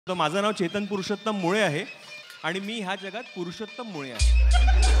तर माझं नाव चेतन पुरुषोत्तम मुळे आहे आणि मी ह्या जगात पुरुषोत्तम मुळे आहे.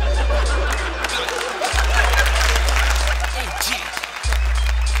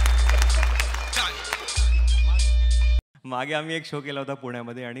 मागे आम्ही एक शो केला होता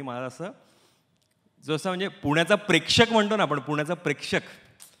पुण्यामध्ये आणि मला असं जसं म्हणजे पुण्याचा प्रेक्षक म्हणतो ना आपण, पुण्याचा प्रेक्षक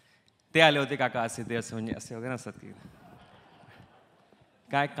ते आले होते. काका असे ते असं म्हणजे असे वगैरे नसतात की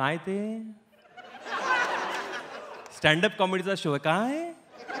काय काय ते स्टँडअप कॉमेडीचा शो आहे काय.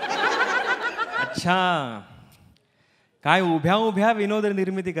 अच्छा, काय उभ्या उभ्या विनोद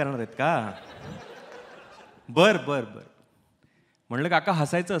निर्मिती करणार आहेत का. बर बर बर म्हणलं काका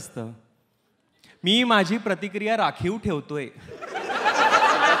हसायचं असतं. मी माझी प्रतिक्रिया राखीव ठेवतोय,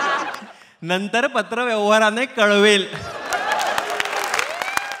 नंतर पत्र व्यवहाराने कळवेल.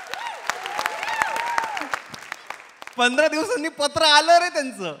 पंधरा दिवसांनी पत्र आलं रे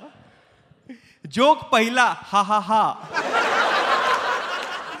त्यांचं. जोक पहिला हा हा हा,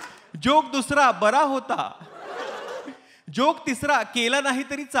 जोक दुसरा बरा होता, जोक तिसरा केला नाही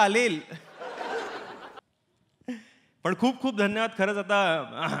तरी चालेल. पण खूप खूप धन्यवाद खरंच.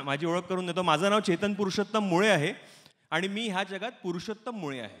 आता माझी ओळख करून देतो. माझं नाव चेतन पुरुषोत्तम मुळे आहे आणि मी ह्या जगात पुरुषोत्तम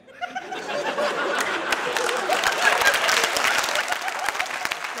मुळे आहे.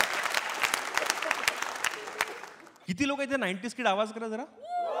 किती लोक इथे 90s किड आवाज करा जरा.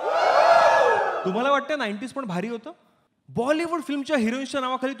 तुम्हाला वाटतं 90s पण भारी होतं. बॉलिवूड फिल्मच्या हिरोईन्सच्या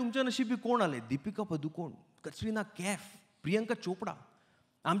नावाखाली तुमच्या नशिबी कोण आले. दीपिका पदुकोण, कतरिना कैफ, प्रियंका चोपडा.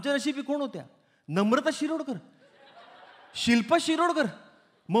 आमच्या नशिबी कोण होत्या. नम्रता शिरोडकर, शिल्पा शिरोडकर,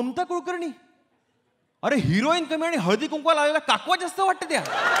 ममता कुलकर्णी. अरे हिरोईन कमी आणि हळदी कुंकवा लावलेला काकवा जास्त वाटतं त्या.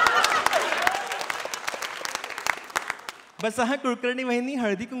 बस हा कुलकर्णी बहिणी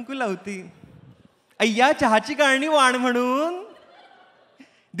हळदी कुंकू लावती. अय्या चहाची गाळणी वाण म्हणून.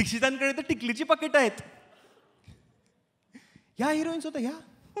 दीक्षितांकडे तर टिकलीची पाकिट आहेत. ह्या हिरोईन्स होत्या ह्या.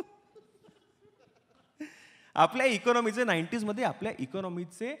 आपल्या इकॉनॉमीचे 90s मध्ये आपल्या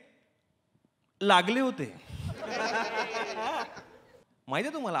इकॉनॉमीचे लागले होते. माहिती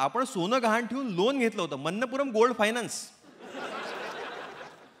तुम्हाला, आपण सोनं गहाण ठेवून लोन घेतलं होतं, मन्नपुरम गोल्ड फायनान्स.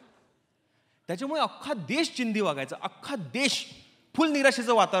 त्याच्यामुळे अख्खा देश चिंधी वागायचा. अख्खा देश फुल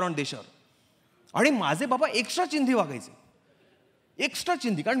निराशेचं वातावरण देशावर. आणि माझे बाबा एक्स्ट्रा चिंधी वागायचे. एक्स्ट्रा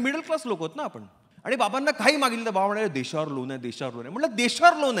चिंधी, कारण मिडल क्लास लोक होत ना आपण. आणि बाबांना काही मागितलं तर बाबा म्हणाले देशावर लोन आहे, देशावर लोन आहे. म्हटलं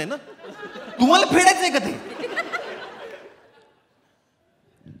देशावर लोन आहे ना, तुम्हाला फेडायचंय का ते.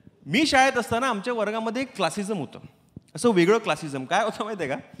 मी शाळेत असताना आमच्या वर्गामध्ये एक क्लासिझम होतं. असं वेगळं क्लासिझम. काय होतं माहिती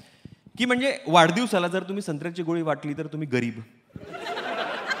आहे का, की म्हणजे वाढदिवसाला जर तुम्ही संत्र्याची गोळी वाटली तर तुम्ही गरीब,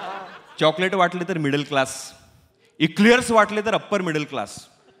 चॉकलेट वाटले तर मिडल क्लास, इक्लिअर्स वाटले तर अप्पर मिडल क्लास,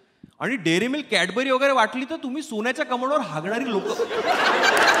 आणि डेअरी मिल्क कॅडबरी वगैरे वाटली तर तुम्ही सोन्याच्या कमळावर हागणारी लोक.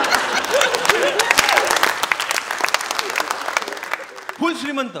 फुल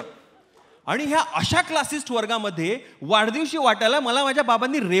श्रीमंत. आणि ह्या अशा क्लासिस्ट वर्गामध्ये वाढदिवशी वाटायला मला माझ्या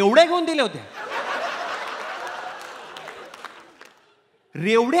बाबांनी रेवड्या घेऊन दिल्या होत्या.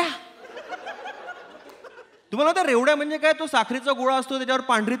 रेवड्या. तुम्हाला त्या रेवड्या म्हणजे काय, तो साखरेचा गोळा असतो, त्याच्यावर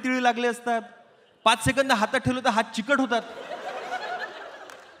पांढरी तिळी लागले असतात. 5 सेकंद हातात ठेवले तर हात चिकट होतात.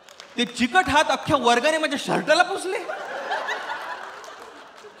 ते चिकट हात अख्ख्या वर्गाने माझ्या शर्टाला पुसले.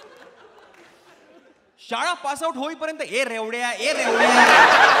 शाळा पास आउट होईपर्यंत ए रेवड्या ए रेवड्या.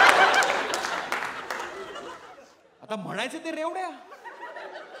 आता म्हणायचे ते रेवड्या,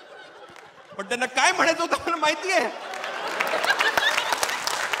 पण त्यांना काय म्हणायचं होतं मला माहिती आहे.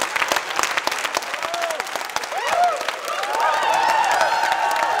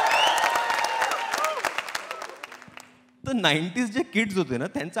 तर 90s जे किड्स होते ना,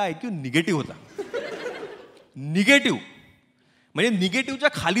 त्यांचा IQ निगेटिव्ह होता. निगेटिव्ह म्हणजे निगेटिव्हच्या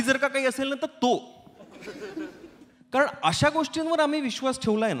खाली जर का काही असेल ना तर तो. कारण अशा गोष्टींवर आम्ही विश्वास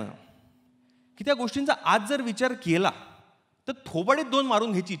ठेवलाय ना, की त्या गोष्टींचा आज जर विचार केला तर थोबाडीत 2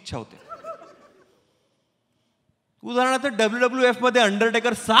 मारून घ्यायची इच्छा होते. उदाहरणार्थ WWF मध्ये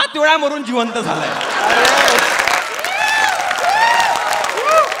अंडरटेकर 7 वेळा मरून जिवंत झालाय.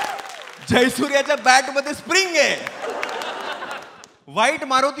 जयसूर्याच्या बॅट मध्ये स्प्रिंग आहे. व्हाईट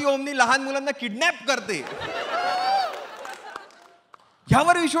मारुती ओमनी लहान मुलांना किडनॅप करते.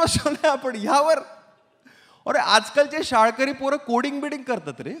 ह्यावर विश्वास ठेवलाय आपण. ह्यावर. अरे आजकालचे शाळकरी पोरं कोडिंग बिडिंग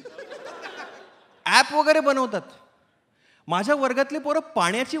करतात रे, ऍप वगैरे बनवतात. माझ्या वर्गातले पोरं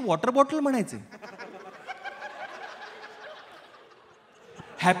पाण्याची वॉटर बॉटल म्हणायचे.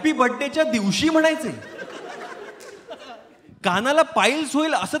 हॅपी बर्थडेच्या दिवशी म्हणायचे. कानाला पाईल्स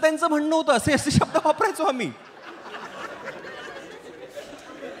होईल असं त्यांचं म्हणणं होतं. असे असे शब्द वापरायचो आम्ही.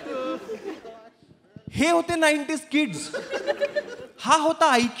 हे होते 90s किड्स. हा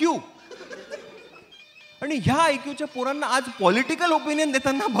होता IQ. आणि ह्या IQच्या पोरांना आज पॉलिटिकल ओपिनियन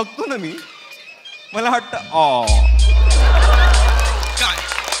देताना बघतो ना मी, मला वाटतं